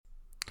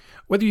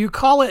Whether you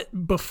call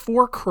it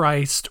before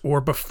Christ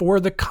or before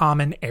the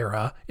Common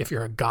Era, if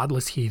you're a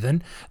godless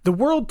heathen, the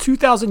world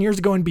 2,000 years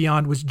ago and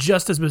beyond was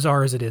just as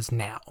bizarre as it is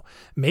now,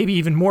 maybe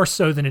even more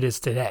so than it is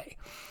today.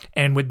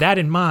 And with that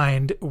in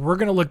mind, we're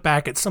going to look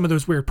back at some of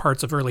those weird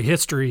parts of early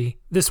history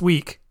this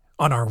week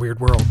on Our Weird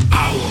World.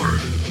 Our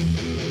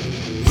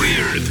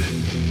Weird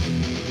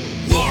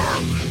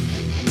World.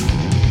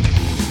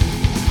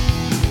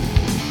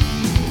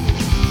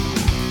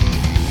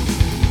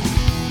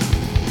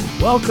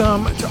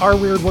 Welcome to Our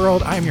Weird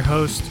World. I'm your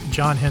host,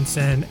 John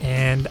Henson,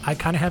 and I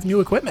kind of have new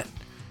equipment.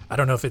 I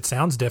don't know if it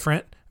sounds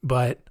different,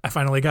 but I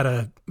finally got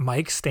a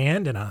mic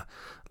stand and a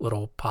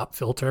little pop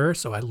filter,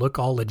 so I look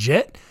all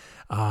legit.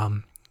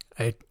 I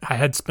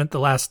had spent the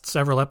last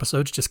several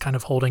episodes just kind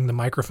of holding the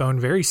microphone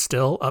very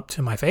still up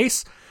to my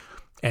face,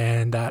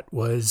 and that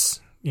was,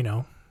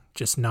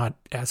 just not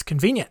as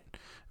convenient.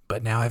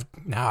 But now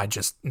I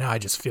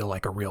just feel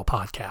like a real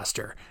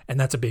podcaster, and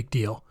that's a big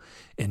deal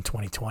in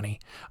 2020.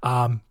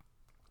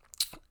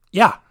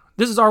 Yeah,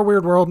 this is Our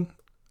Weird World.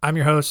 I'm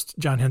your host,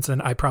 John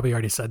Henson. I probably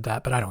already said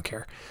that, but I don't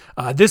care.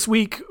 This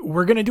week,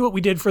 we're going to do what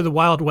we did for the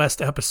Wild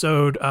West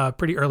episode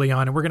pretty early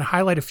on, and we're going to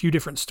highlight a few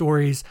different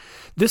stories,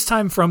 this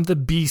time from the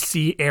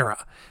BC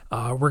era.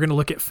 We're going to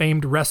look at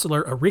famed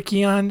wrestler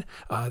Arikion,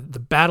 the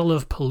Battle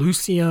of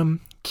Pelusium,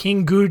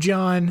 King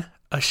Gujon,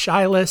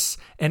 Aeschylus,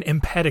 and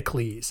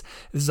Empedocles.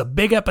 This is a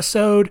big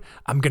episode.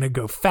 I'm going to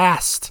go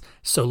fast,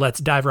 so let's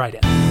dive right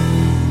in.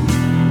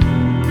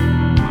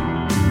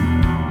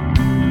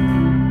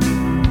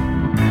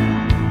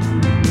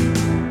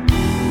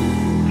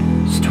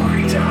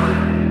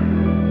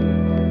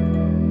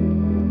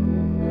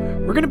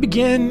 We're going to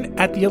begin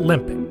at the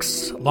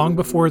Olympics, long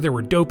before there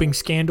were doping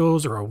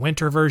scandals or a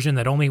winter version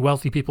that only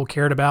wealthy people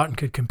cared about and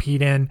could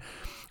compete in.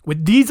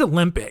 With these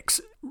Olympics,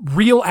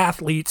 real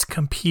athletes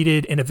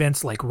competed in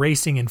events like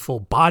racing in full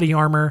body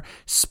armor,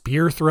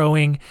 spear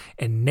throwing,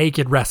 and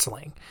naked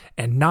wrestling,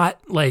 and not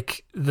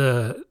like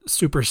the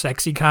super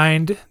sexy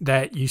kind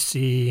that you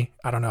see,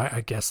 I don't know,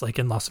 I guess like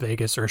in Las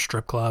Vegas or a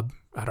strip club,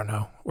 I don't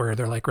know, where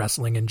they're like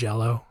wrestling in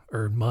jello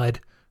or mud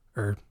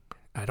or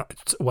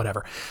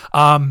whatever.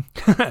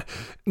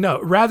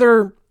 No,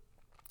 rather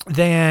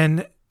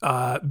than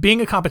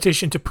being a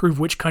competition to prove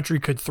which country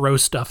could throw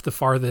stuff the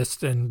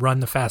farthest and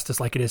run the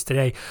fastest like it is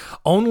today,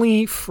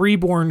 only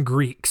freeborn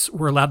Greeks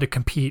were allowed to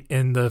compete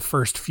in the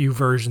first few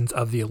versions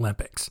of the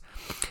Olympics.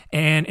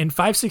 And in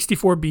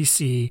 564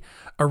 BC,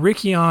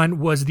 Arikion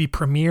was the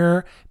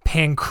premier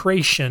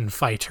pancration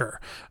fighter.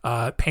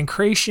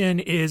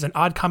 Pancration is an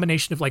odd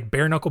combination of like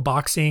bare knuckle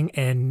boxing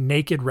and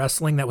naked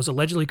wrestling that was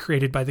allegedly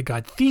created by the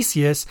god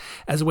Theseus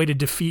as a way to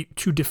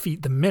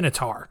defeat the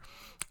Minotaur.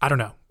 I don't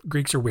know.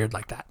 Greeks are weird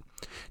like that.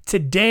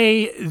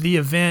 Today, the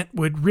event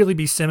would really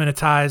be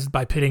semi-tized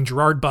by pitting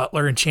Gerard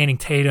Butler and Channing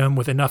Tatum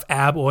with enough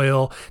ab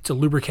oil to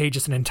lubricate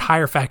just an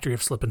entire factory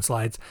of slip and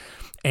slides.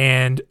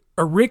 And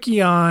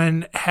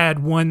Arikion had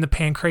won the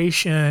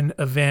pancration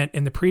event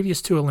in the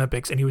previous two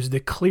Olympics, and he was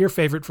the clear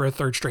favorite for a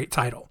third straight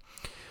title.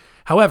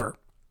 However,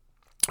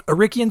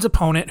 Arikion's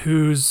opponent,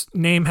 whose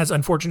name has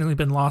unfortunately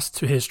been lost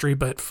to history,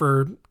 but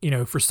for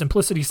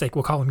simplicity's sake,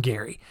 we'll call him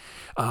Gary.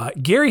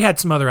 Gary had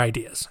some other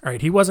ideas. All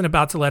right, he wasn't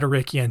about to let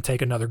Arikion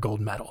take another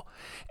gold medal.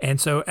 And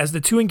so as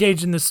the two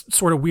engaged in this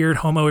sort of weird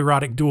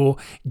homoerotic duel,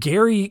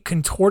 Gary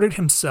contorted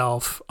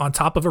himself on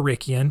top of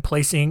Arikion,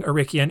 placing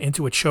Arikion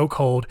into a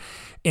chokehold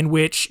in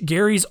which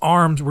Gary's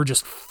arms were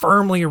just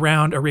firmly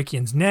around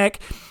Arikion's neck,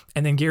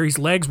 and then Gary's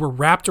legs were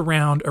wrapped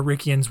around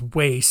Arikion's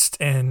waist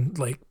and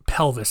like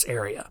pelvis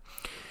area.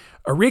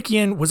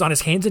 Arikion was on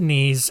his hands and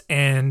knees,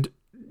 and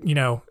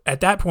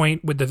at that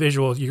point with the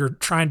visual, you're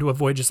trying to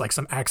avoid just like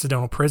some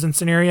accidental prison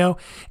scenario,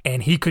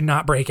 and he could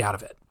not break out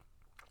of it.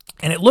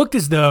 And it looked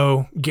as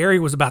though Gary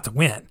was about to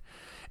win,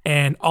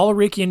 and all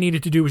Arikion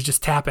needed to do was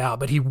just tap out,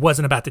 but he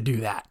wasn't about to do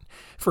that.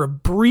 For a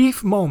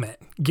brief moment,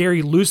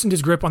 Gary loosened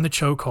his grip on the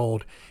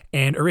chokehold,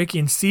 and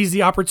Arikion seized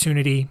the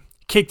opportunity,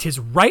 kicked his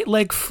right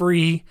leg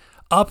free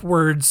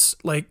upwards,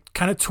 like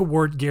kind of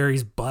toward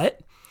Gary's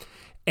butt.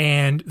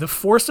 And the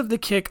force of the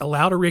kick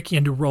allowed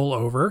Arikion to roll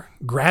over,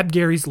 grab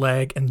Gary's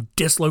leg, and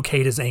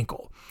dislocate his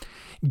ankle.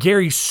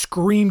 Gary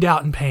screamed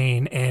out in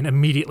pain and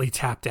immediately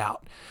tapped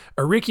out.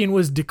 Arikion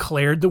was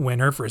declared the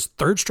winner for his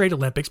third straight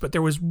Olympics, but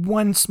there was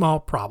one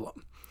small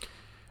problem.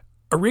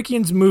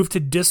 Arikion's move to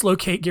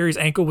dislocate Gary's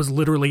ankle was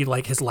literally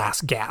like his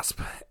last gasp.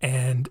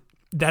 And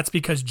that's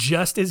because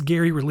just as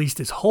Gary released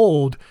his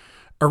hold,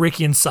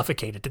 Arikion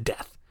suffocated to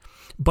death.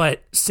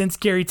 But since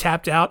Gary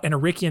tapped out and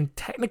Arikion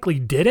technically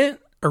didn't,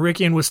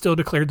 Arikion was still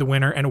declared the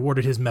winner and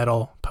awarded his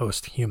medal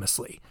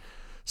posthumously.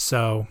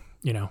 So,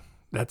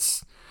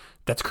 that's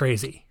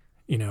crazy.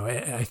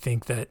 I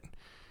think that,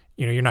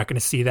 you're not going to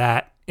see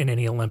that in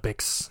any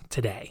Olympics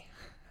today.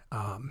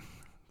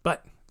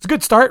 But it's a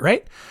good start,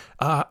 right?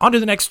 On to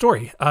the next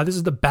story. This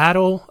is the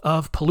Battle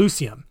of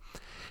Pelusium.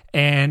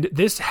 And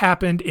this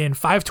happened in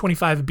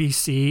 525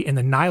 BC in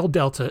the Nile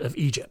Delta of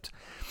Egypt.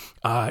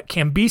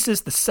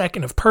 Cambyses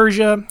II of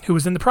Persia, who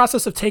was in the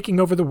process of taking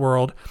over the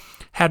world,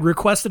 had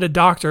requested a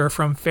doctor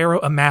from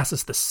Pharaoh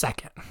Amasis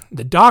II.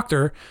 The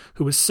doctor,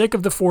 who was sick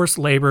of the forced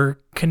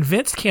labor,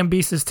 convinced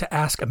Cambyses to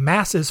ask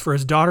Amasis for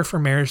his daughter for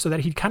marriage so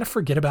that he'd kind of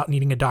forget about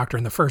needing a doctor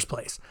in the first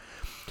place.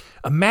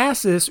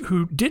 Amasis,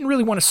 who didn't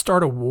really want to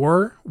start a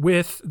war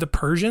with the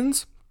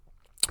Persians,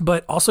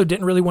 but also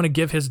didn't really want to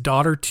give his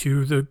daughter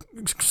to the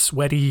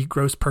sweaty,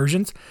 gross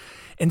Persians,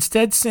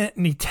 instead sent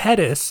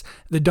Nitedis,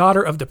 the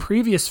daughter of the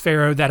previous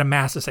pharaoh that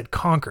Amasis had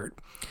conquered.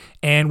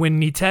 And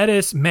when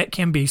Nitedis met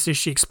Cambyses,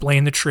 she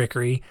explained the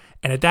trickery.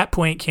 And at that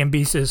point,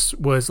 Cambyses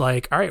was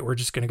like, all right, we're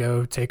just going to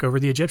go take over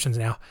the Egyptians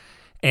now.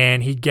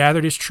 And he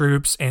gathered his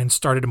troops and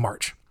started a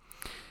march.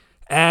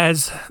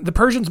 As the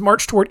Persians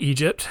marched toward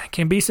Egypt,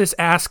 Cambyses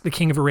asked the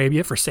king of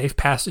Arabia for safe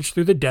passage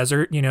through the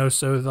desert,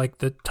 so like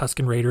the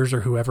Tuscan raiders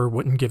or whoever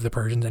wouldn't give the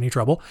Persians any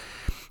trouble.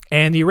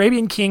 And the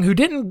Arabian king, who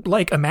didn't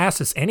like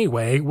Amasis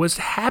anyway, was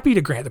happy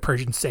to grant the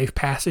Persians safe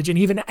passage and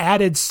even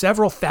added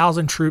several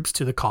thousand troops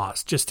to the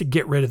cause just to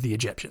get rid of the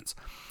Egyptians.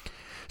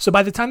 So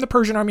by the time the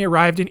Persian army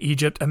arrived in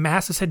Egypt,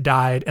 Amasis had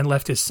died and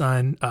left his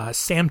son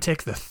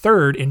Psamtik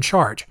III in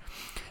charge.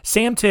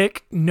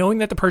 Psamtik, knowing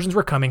that the Persians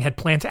were coming, had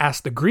planned to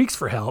ask the Greeks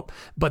for help,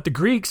 but the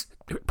Greeks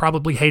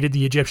probably hated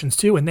the Egyptians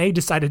too, and they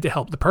decided to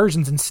help the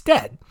Persians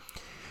instead.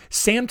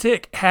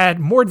 Psamtik had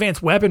more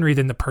advanced weaponry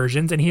than the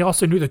Persians, and he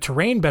also knew the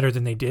terrain better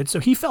than they did, so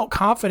he felt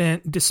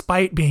confident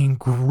despite being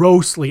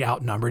grossly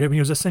outnumbered. I mean, he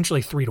was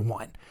essentially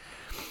 3-1.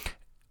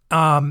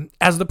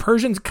 As the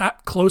Persians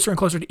got closer and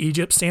closer to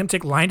Egypt,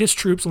 Psamtik lined his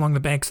troops along the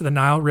banks of the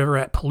Nile River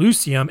at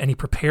Pelusium, and he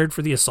prepared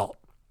for the assault.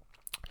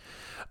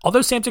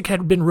 Although Psamtik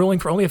had been ruling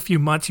for only a few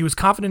months, he was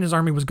confident his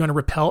army was going to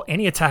repel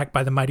any attack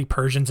by the mighty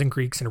Persians and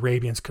Greeks and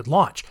Arabians could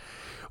launch.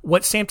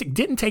 What Psamtik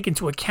didn't take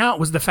into account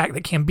was the fact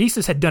that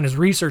Cambyses had done his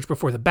research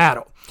before the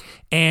battle.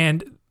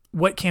 And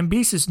what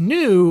Cambyses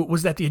knew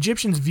was that the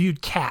Egyptians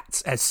viewed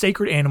cats as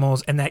sacred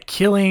animals and that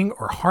killing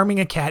or harming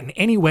a cat in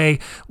any way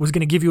was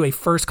going to give you a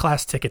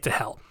first-class ticket to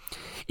hell.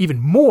 Even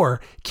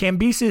more,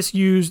 Cambyses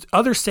used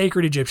other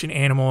sacred Egyptian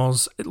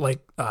animals like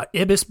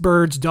ibis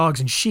birds, dogs,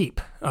 and sheep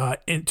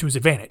to his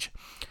advantage.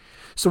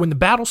 So when the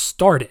battle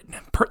started,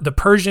 the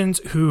Persians,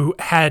 who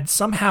had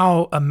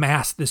somehow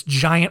amassed this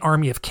giant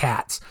army of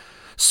cats,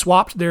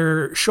 swapped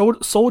their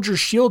soldiers'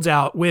 shields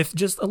out with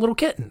just a little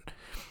kitten.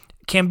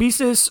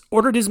 Cambyses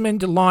ordered his men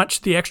to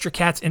launch the extra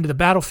cats into the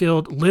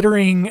battlefield,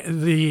 littering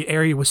the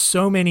area with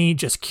so many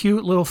just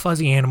cute little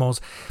fuzzy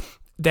animals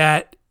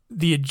that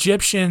the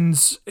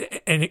Egyptians,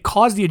 and it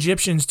caused the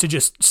Egyptians to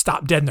just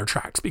stop dead in their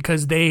tracks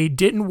because they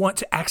didn't want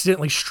to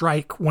accidentally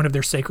strike one of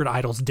their sacred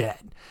idols dead.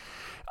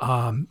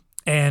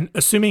 And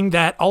assuming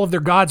that all of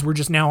their gods were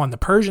just now on the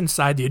Persian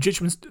side, the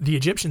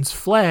Egyptians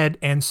fled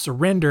and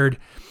surrendered,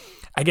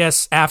 I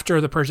guess,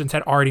 after the Persians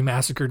had already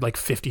massacred like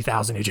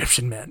 50,000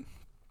 Egyptian men.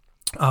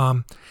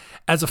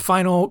 As a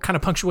final kind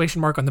of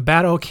punctuation mark on the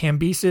battle,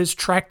 Cambyses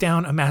tracked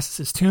down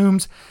Amasis'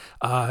 tombs.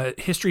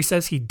 History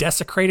says he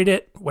desecrated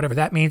it, whatever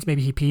that means.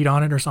 Maybe he peed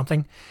on it or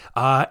something.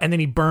 And then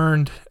he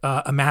burned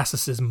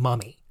Amasis'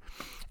 mummy.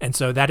 And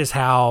so that is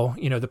how,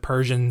 the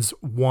Persians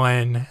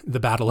won the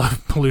Battle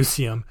of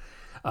Pelusium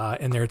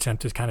in their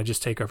attempt to kind of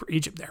just take over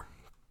Egypt there.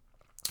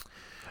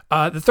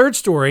 The third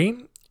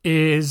story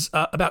is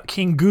about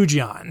King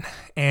Gudjon.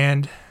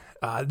 And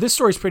this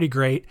story is pretty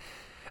great.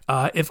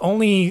 If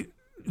only,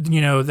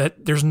 that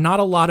there's not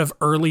a lot of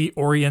early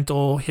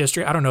Oriental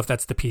history. I don't know if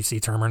that's the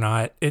PC term or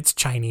not. It's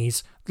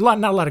Chinese.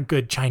 Not a lot of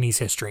good Chinese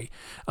history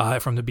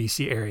from the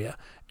BC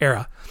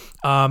era.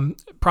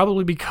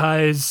 Probably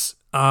because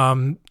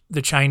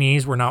the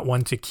Chinese were not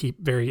one to keep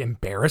very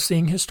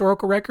embarrassing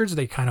historical records.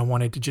 They kind of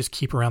wanted to just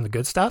keep around the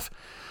good stuff.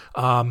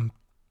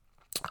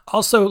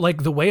 Also,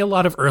 like the way a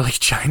lot of early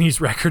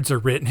Chinese records are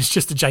written is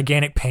just a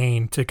gigantic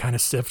pain to kind of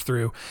sift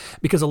through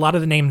because a lot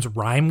of the names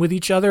rhyme with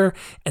each other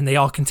and they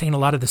all contain a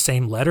lot of the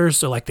same letters.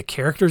 So like the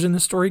characters in the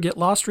story get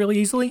lost really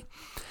easily.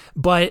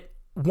 But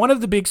one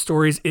of the big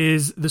stories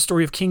is the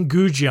story of King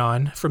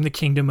Gudjon from the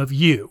kingdom of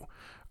Yu.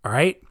 All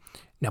right.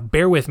 Now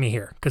bear with me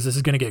here because this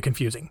is going to get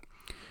confusing.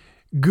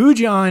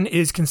 Gudjon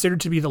is considered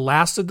to be the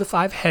last of the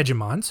 5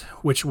 hegemons,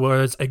 which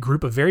was a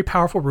group of very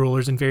powerful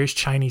rulers in various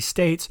Chinese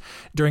states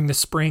during the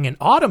spring and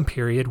autumn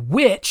period,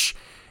 which,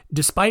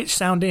 despite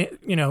sounding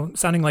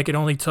like it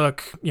only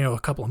took, a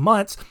couple of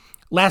months,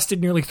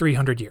 lasted nearly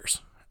 300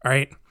 years. All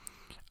right.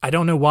 I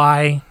don't know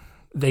why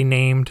they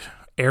named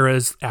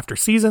eras after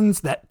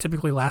seasons that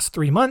typically last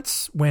 3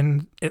 months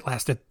when it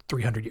lasted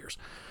 300 years.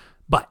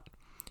 But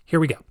here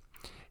we go.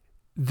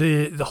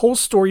 The whole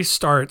story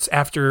starts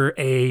after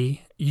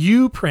a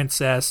Yu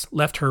princess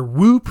left her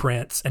Wu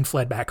prince and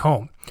fled back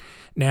home.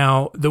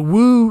 Now, the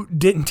Wu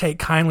didn't take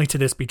kindly to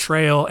this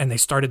betrayal, and they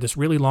started this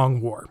really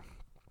long war.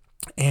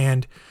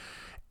 And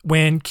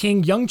when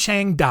King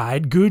Yongchang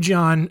died,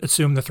 Gudjon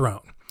assumed the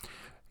throne.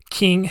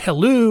 King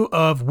Helu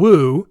of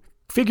Wu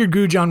figured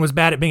Gudjon was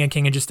bad at being a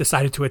king and just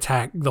decided to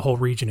attack the whole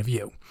region of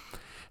Yu.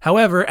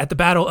 However, at the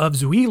Battle of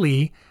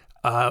Zuili,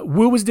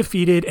 Wu was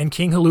defeated and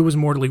King Helu was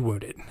mortally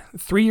wounded.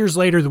 3 years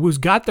later, the Wus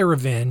got their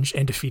revenge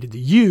and defeated the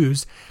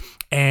Yus.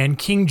 And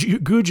King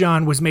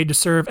Gujon was made to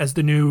serve as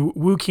the new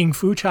Wu King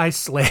Fuchai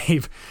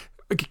slave.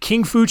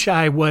 King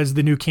Fuchai was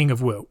the new king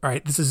of Wu. All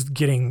right, this is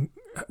getting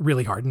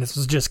really hard, and this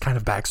is just kind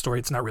of backstory.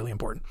 It's not really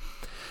important.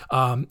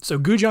 So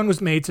Gujon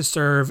was made to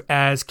serve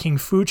as King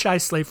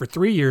Fuchai's slave for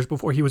 3 years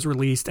before he was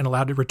released and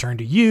allowed to return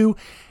to Yu,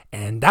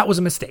 and that was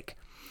a mistake.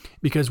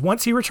 Because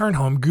once he returned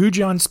home,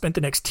 Gujon spent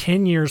the next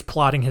 10 years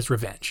plotting his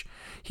revenge.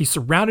 He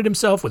surrounded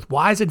himself with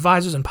wise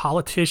advisors and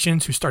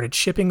politicians who started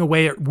chipping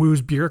away at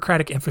Wu's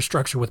bureaucratic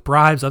infrastructure with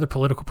bribes, other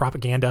political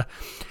propaganda.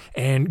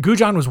 And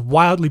Gujon was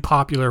wildly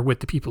popular with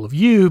the people of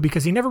Yu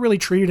because he never really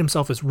treated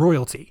himself as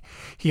royalty.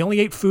 He only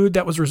ate food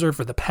that was reserved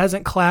for the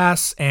peasant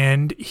class,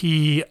 and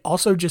he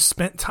also just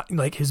spent time,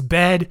 like his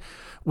bed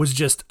was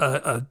just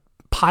a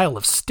pile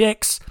of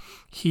sticks.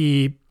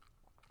 He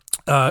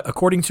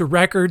according to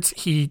records,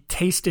 he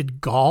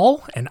tasted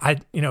gall, and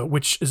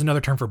which is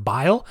another term for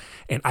bile.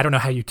 And I don't know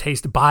how you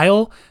taste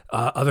bile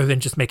other than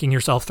just making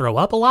yourself throw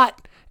up a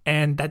lot.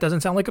 And that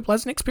doesn't sound like a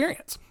pleasant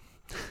experience.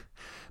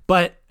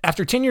 But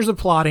after 10 years of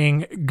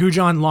plotting,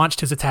 Gujon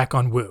launched his attack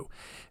on Wu.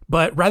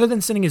 But rather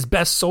than sending his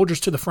best soldiers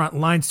to the front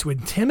lines to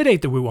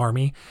intimidate the Wu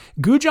army,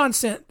 Gujon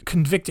sent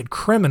convicted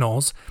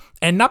criminals,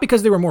 and not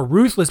because they were more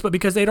ruthless, but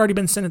because they'd already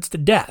been sentenced to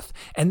death.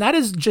 And that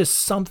is just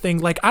something,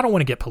 like, I don't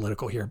want to get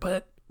political here,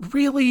 but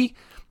really,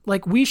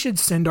 like, we should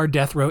send our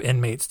death row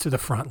inmates to the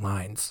front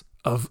lines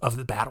of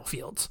the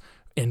battlefields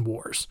in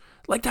wars.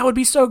 Like, that would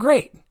be so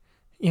great.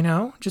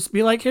 Just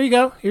be like, here you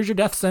go. Here's your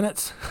death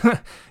sentence.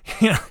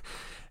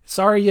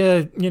 Sorry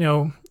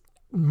you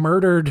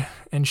murdered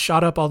and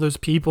shot up all those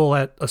people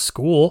at a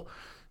school.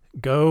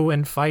 Go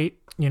and fight,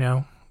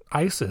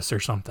 ISIS or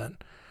something.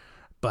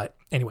 But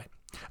anyway,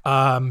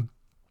 on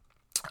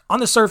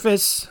the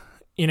surface,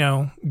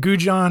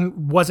 Gujon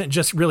wasn't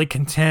just really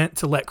content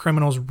to let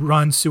criminals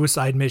run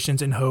suicide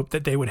missions in hope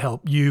that they would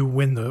help you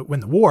win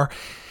the war.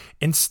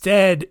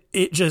 Instead,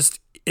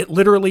 it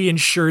literally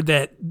ensured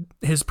that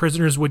his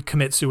prisoners would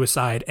commit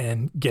suicide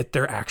and get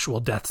their actual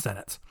death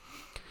sentence.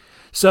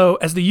 So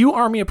as the Yu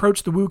army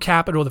approached the Wu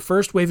capital, the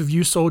first wave of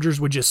Yu soldiers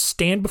would just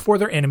stand before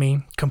their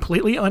enemy,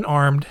 completely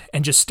unarmed,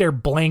 and just stare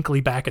blankly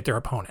back at their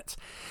opponents.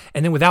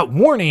 And then without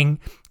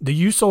warning, the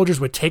Yu soldiers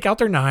would take out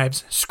their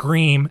knives,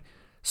 scream,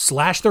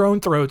 slash their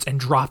own throats, and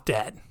drop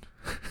dead.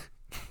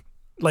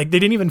 Like, they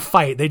didn't even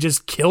fight. They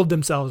just killed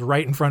themselves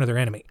right in front of their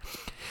enemy.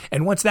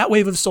 And once that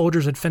wave of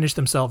soldiers had finished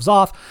themselves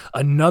off,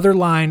 another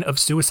line of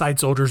suicide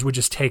soldiers would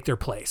just take their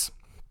place.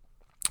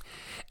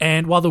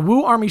 And while the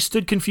Wu army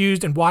stood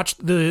confused and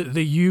watched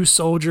the Yu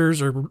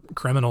soldiers, or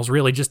criminals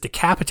really, just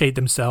decapitate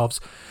themselves,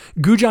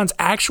 Gujon's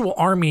actual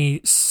army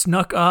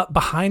snuck up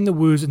behind the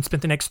Wus and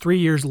spent the next 3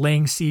 years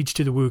laying siege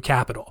to the Wu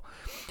capital.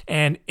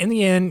 And in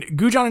the end,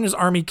 Gujon and his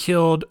army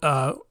killed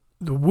the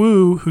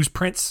Wu's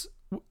prince,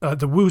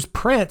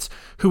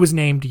 who was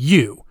named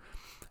Yu.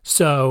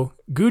 So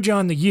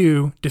Gujon the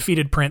Yu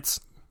defeated Prince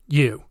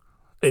Yu.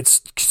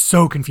 It's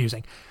so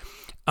confusing.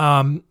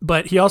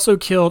 But he also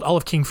killed all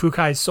of King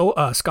Fukai's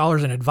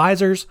scholars and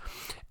advisors.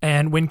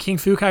 And when King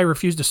Fukai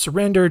refused to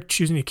surrender,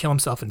 choosing to kill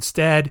himself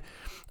instead,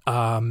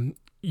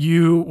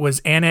 Yu was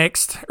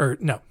annexed.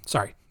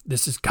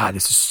 This is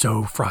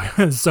so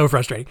so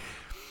frustrating.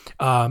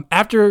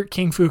 After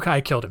King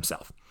Fukai killed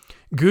himself,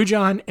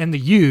 Gujon and the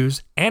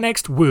Yus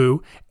annexed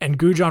Wu, and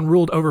Gujon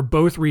ruled over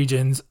both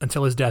regions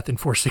until his death in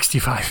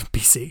 465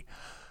 BC.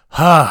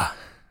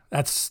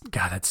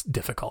 That's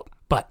difficult,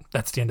 but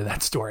that's the end of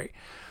that story.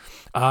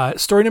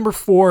 Story number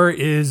 4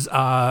 is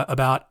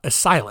about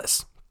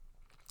Asilas.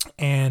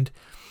 And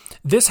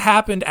this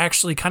happened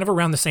actually kind of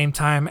around the same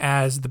time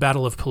as the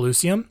Battle of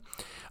Pelusium.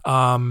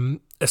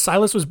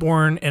 Asilas was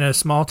born in a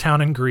small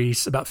town in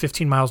Greece about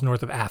 15 miles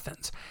north of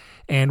Athens.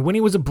 And when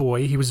he was a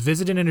boy, he was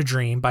visited in a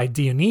dream by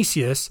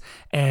Dionysius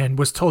and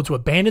was told to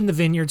abandon the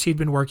vineyards he'd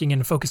been working in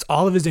and focus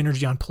all of his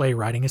energy on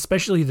playwriting,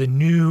 especially the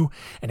new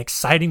and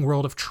exciting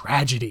world of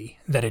tragedy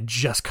that had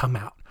just come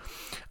out.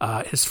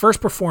 His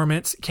first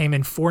performance came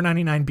in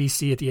 499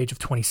 BC at the age of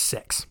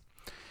 26.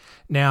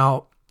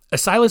 Now,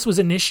 Asilas was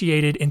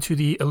initiated into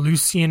the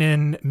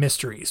Eleusinian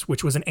Mysteries,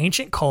 which was an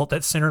ancient cult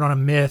that centered on a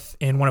myth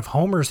in one of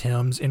Homer's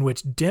hymns in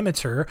which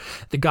Demeter,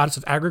 the goddess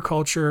of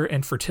agriculture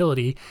and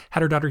fertility,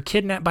 had her daughter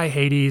kidnapped by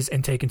Hades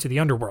and taken to the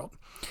underworld.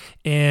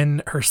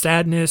 In her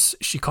sadness,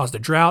 she caused a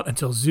drought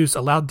until Zeus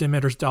allowed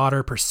Demeter's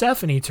daughter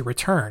Persephone to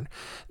return.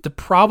 The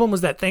problem was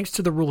that thanks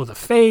to the rule of the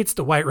fates,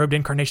 the white-robed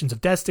incarnations of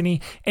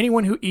destiny,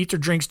 anyone who eats or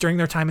drinks during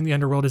their time in the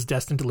underworld is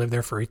destined to live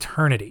there for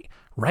eternity.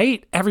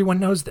 Right? Everyone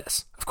knows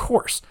this. Of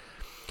course.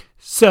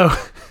 So,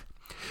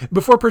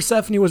 before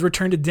Persephone was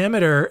returned to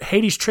Demeter,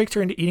 Hades tricked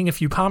her into eating a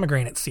few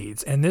pomegranate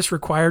seeds, and this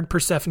required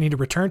Persephone to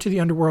return to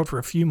the underworld for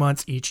a few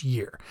months each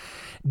year.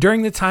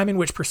 During the time in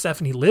which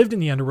Persephone lived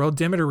in the underworld,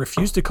 Demeter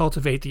refused to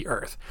cultivate the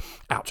earth.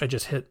 Ouch, I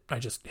just hit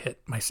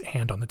my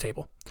hand on the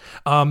table.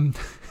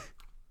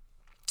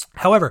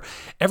 However,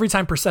 every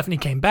time Persephone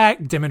came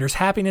back, Demeter's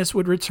happiness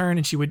would return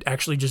and she would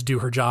actually just do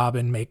her job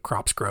and make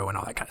crops grow and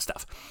all that kind of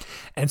stuff.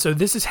 And so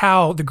this is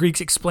how the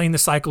Greeks explain the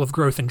cycle of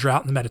growth and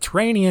drought in the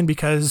Mediterranean,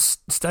 because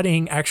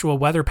studying actual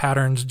weather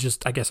patterns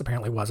just, I guess,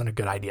 apparently wasn't a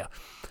good idea.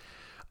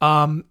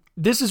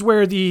 This is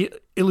where the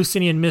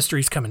Eleusinian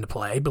mysteries come into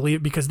play,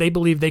 because they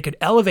believe they could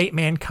elevate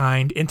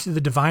mankind into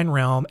the divine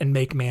realm and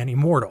make man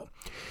immortal.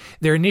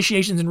 Their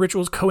initiations and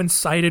rituals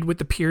coincided with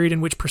the period in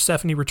which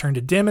Persephone returned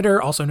to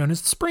Demeter, also known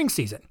as the spring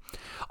season.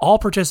 All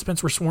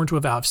participants were sworn to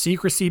a vow of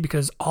secrecy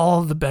because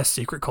all the best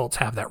secret cults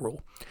have that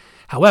rule.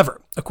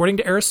 However, according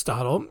to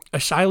Aristotle,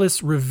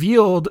 Aeschylus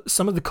revealed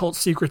some of the cult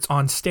secrets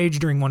on stage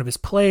during one of his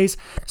plays.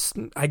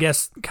 I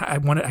guess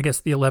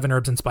the 11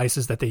 herbs and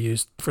spices that they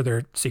used for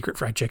their secret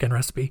fried chicken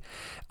recipe.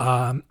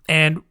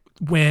 And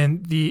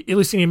when the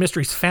Eleusinian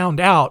mysteries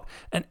found out,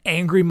 an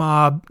angry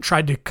mob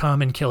tried to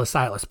come and kill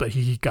Aeschylus, but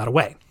he got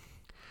away.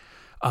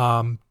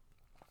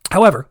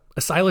 However,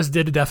 Aeschylus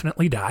did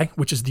definitely die,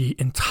 which is the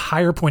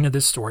entire point of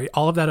this story.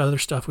 All of that other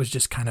stuff was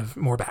just kind of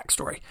more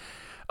backstory.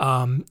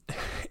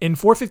 In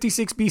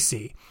 456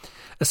 BC,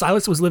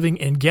 Aeschylus was living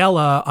in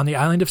Gela on the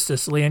island of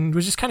Sicily and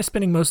was just kind of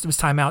spending most of his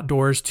time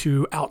outdoors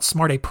to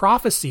outsmart a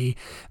prophecy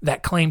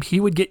that claimed he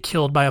would get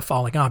killed by a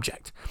falling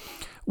object.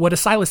 What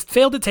Aeschylus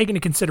failed to take into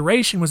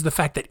consideration was the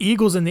fact that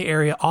eagles in the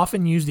area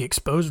often used the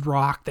exposed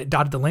rock that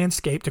dotted the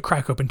landscape to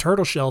crack open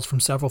turtle shells from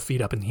several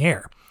feet up in the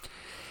air.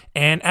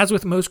 And as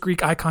with most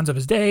Greek icons of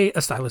his day,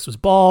 Aeschylus was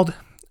bald.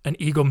 An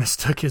eagle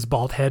mistook his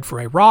bald head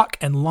for a rock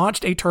and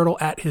launched a turtle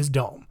at his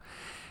dome.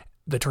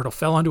 The turtle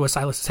fell onto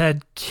Aeschylus'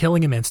 head,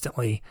 killing him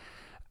instantly.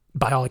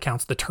 By all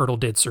accounts, the turtle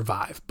did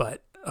survive,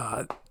 but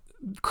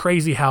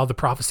crazy how the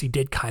prophecy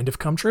did kind of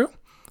come true.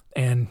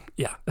 And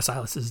yeah,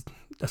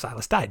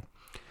 Aeschylus died.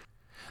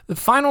 The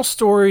final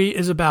story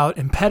is about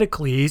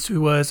Empedocles,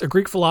 who was a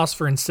Greek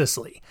philosopher in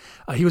Sicily.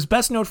 He was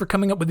best known for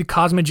coming up with the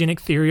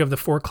cosmogenic theory of the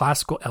four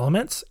classical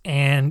elements,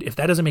 and if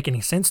that doesn't make any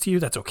sense to you,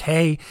 that's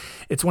okay.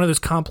 It's one of those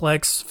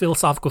complex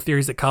philosophical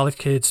theories that college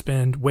kids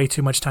spend way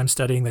too much time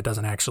studying that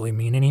doesn't actually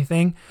mean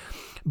anything.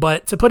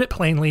 But to put it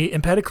plainly,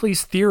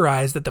 Empedocles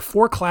theorized that the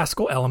four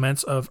classical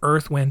elements of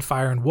earth, wind,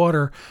 fire, and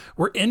water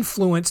were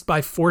influenced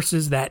by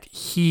forces that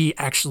he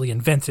actually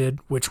invented,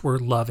 which were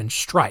love and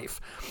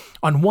strife.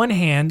 On one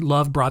hand,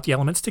 love brought the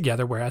elements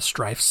together, whereas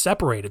strife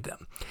separated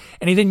them.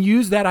 And he then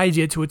used that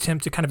idea to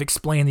attempt to kind of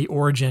explain the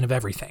origin of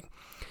everything.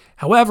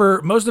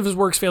 However, most of his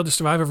works failed to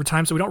survive over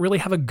time, so we don't really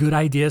have a good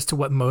idea as to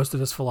what most of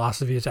his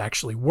philosophies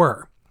actually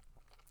were.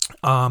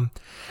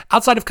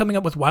 Outside of coming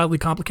up with wildly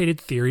complicated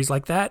theories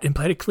like that,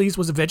 Empedocles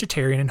was a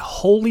vegetarian and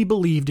wholly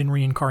believed in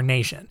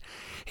reincarnation.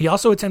 He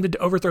also attempted to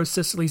overthrow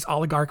Sicily's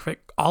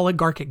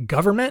oligarchic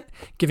government,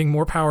 giving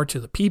more power to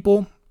the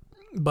people,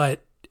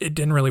 but it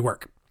didn't really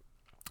work.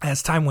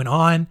 As time went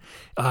on,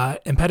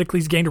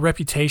 Empedocles gained a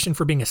reputation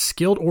for being a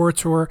skilled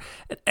orator,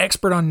 an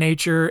expert on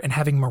nature, and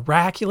having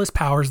miraculous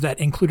powers that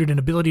included an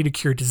ability to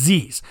cure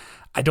disease.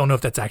 I don't know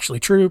if that's actually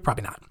true,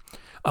 probably not.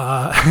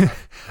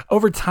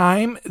 Over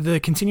time,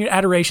 the continued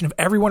adoration of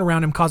everyone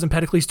around him caused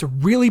Empedocles to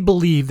really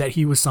believe that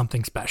he was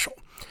something special.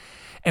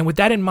 And with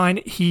that in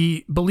mind,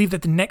 he believed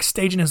that the next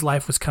stage in his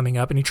life was coming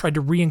up, and he tried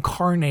to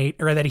reincarnate,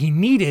 or that he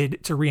needed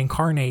to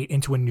reincarnate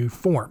into a new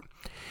form.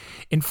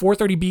 In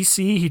 430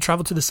 BC, he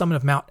traveled to the summit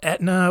of Mount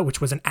Etna, which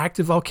was an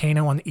active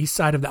volcano on the east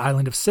side of the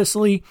island of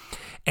Sicily,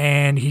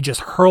 and he just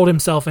hurled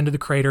himself into the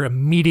crater,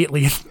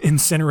 immediately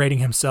incinerating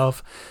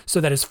himself, so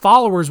that his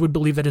followers would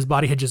believe that his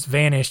body had just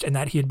vanished and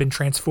that he had been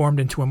transformed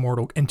into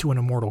an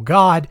immortal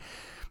god.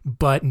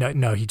 But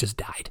no, he just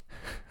died.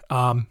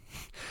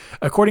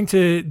 According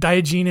to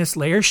Diogenes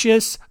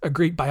Laertius, a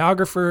Greek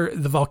biographer,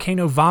 the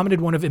volcano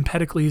vomited one of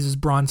Empedocles'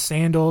 bronze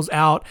sandals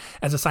out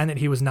as a sign that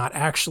he was not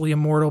actually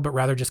immortal, but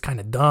rather just kind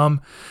of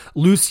dumb.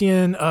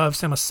 Lucian of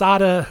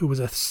Samosata, who was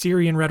a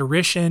Syrian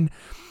rhetorician,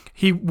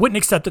 he wouldn't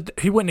accept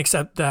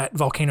that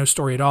volcano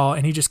story at all,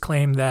 and he just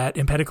claimed that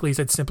Empedocles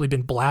had simply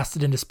been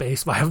blasted into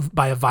space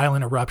by a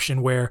violent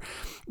eruption where,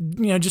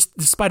 just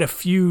despite a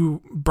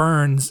few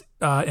burns,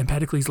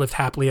 Empedocles lived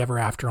happily ever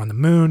after on the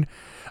moon.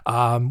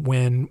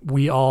 When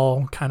we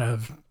all kind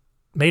of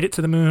made it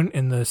to the moon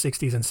in the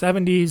 60s and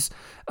 70s,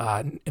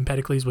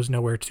 Empedocles was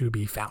nowhere to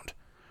be found.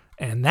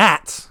 And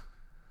that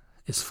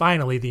is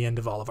finally the end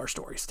of all of our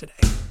stories today.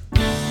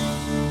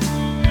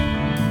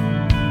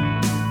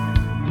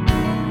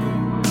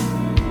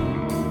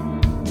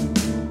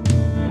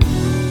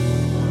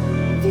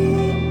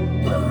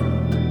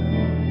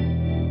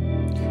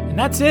 And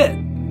that's it.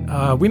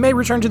 We may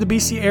return to the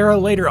BC era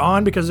later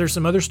on because there's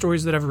some other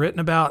stories that I've written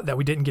about that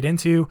we didn't get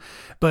into,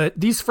 but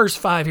these first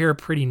 5 here are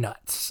pretty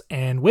nuts.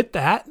 And with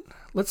that,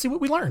 let's see what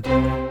we learned.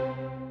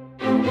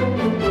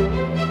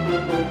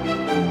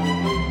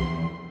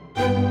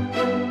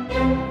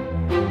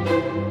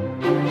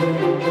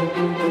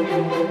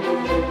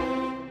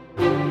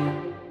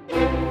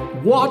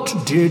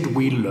 What did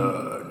we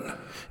learn?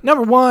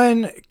 Number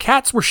 1,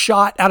 cats were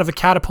shot out of a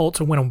catapult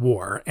to win a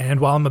war. And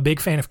while I'm a big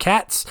fan of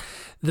cats,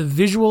 the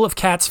visual of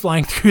cats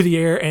flying through the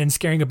air and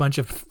scaring a bunch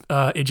of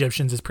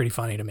Egyptians is pretty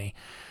funny to me.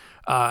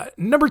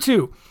 Number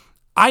 2,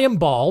 I am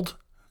bald.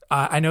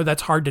 I know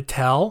that's hard to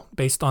tell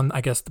based on,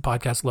 I guess, the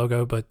podcast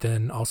logo, but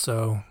then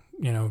also,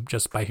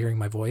 just by hearing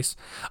my voice.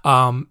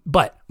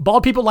 But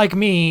bald people like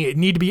me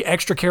need to be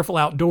extra careful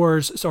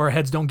outdoors so our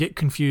heads don't get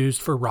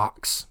confused for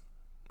rocks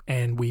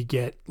and we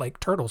get like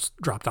turtles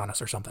dropped on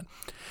us or something.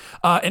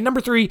 And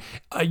number 3,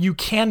 you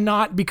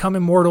cannot become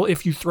immortal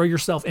if you throw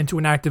yourself into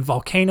an active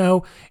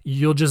volcano.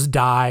 You'll just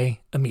die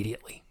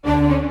immediately.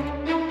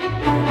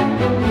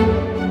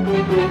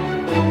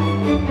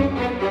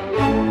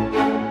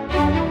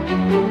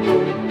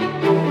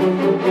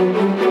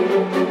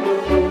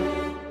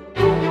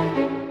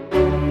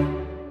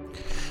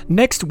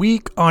 Next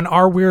week on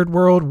Our Weird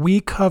World, we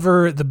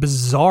cover the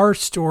bizarre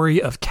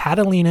story of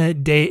Catalina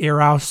de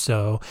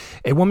Erauso,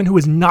 a woman who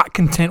was not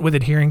content with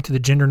adhering to the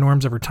gender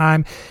norms of her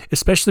time,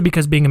 especially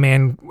because being a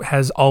man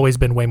has always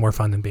been way more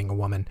fun than being a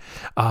woman.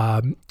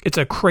 It's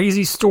a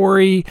crazy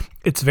story.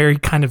 It's very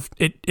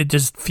it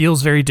just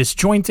feels very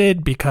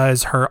disjointed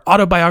because her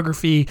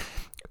autobiography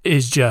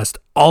is just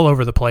all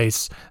over the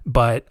place,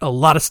 but a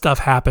lot of stuff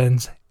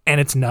happens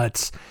and it's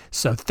nuts.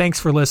 So thanks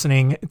for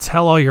listening.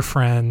 Tell all your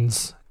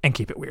friends. And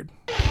keep it weird.